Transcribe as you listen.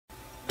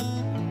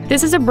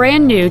This is a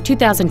brand new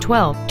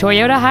 2012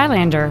 Toyota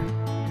Highlander.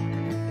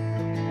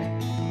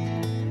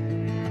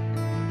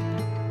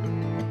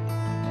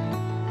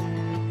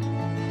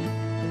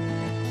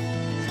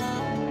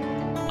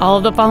 All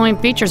of the following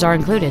features are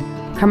included: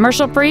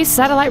 commercial-free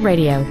satellite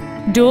radio,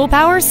 dual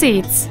power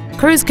seats,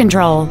 cruise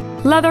control,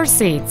 leather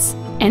seats,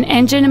 an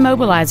engine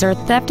immobilizer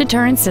theft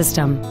deterrent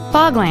system,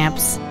 fog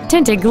lamps,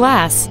 tinted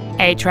glass,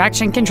 a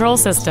traction control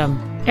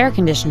system, air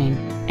conditioning,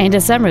 and a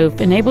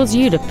sunroof enables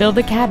you to fill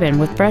the cabin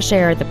with fresh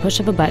air at the push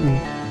of a button.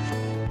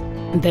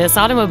 This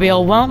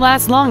automobile won't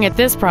last long at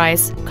this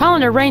price. Call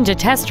and arrange a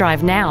test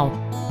drive now.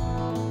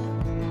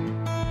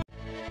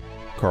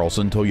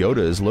 Carlson Toyota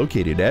is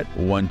located at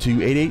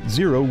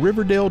 12880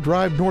 Riverdale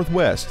Drive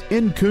Northwest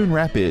in Coon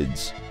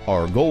Rapids.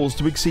 Our goal is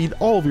to exceed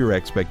all of your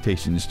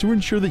expectations to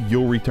ensure that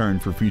you'll return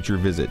for future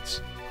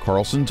visits.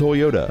 Carlson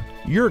Toyota,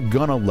 you're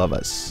gonna love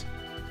us.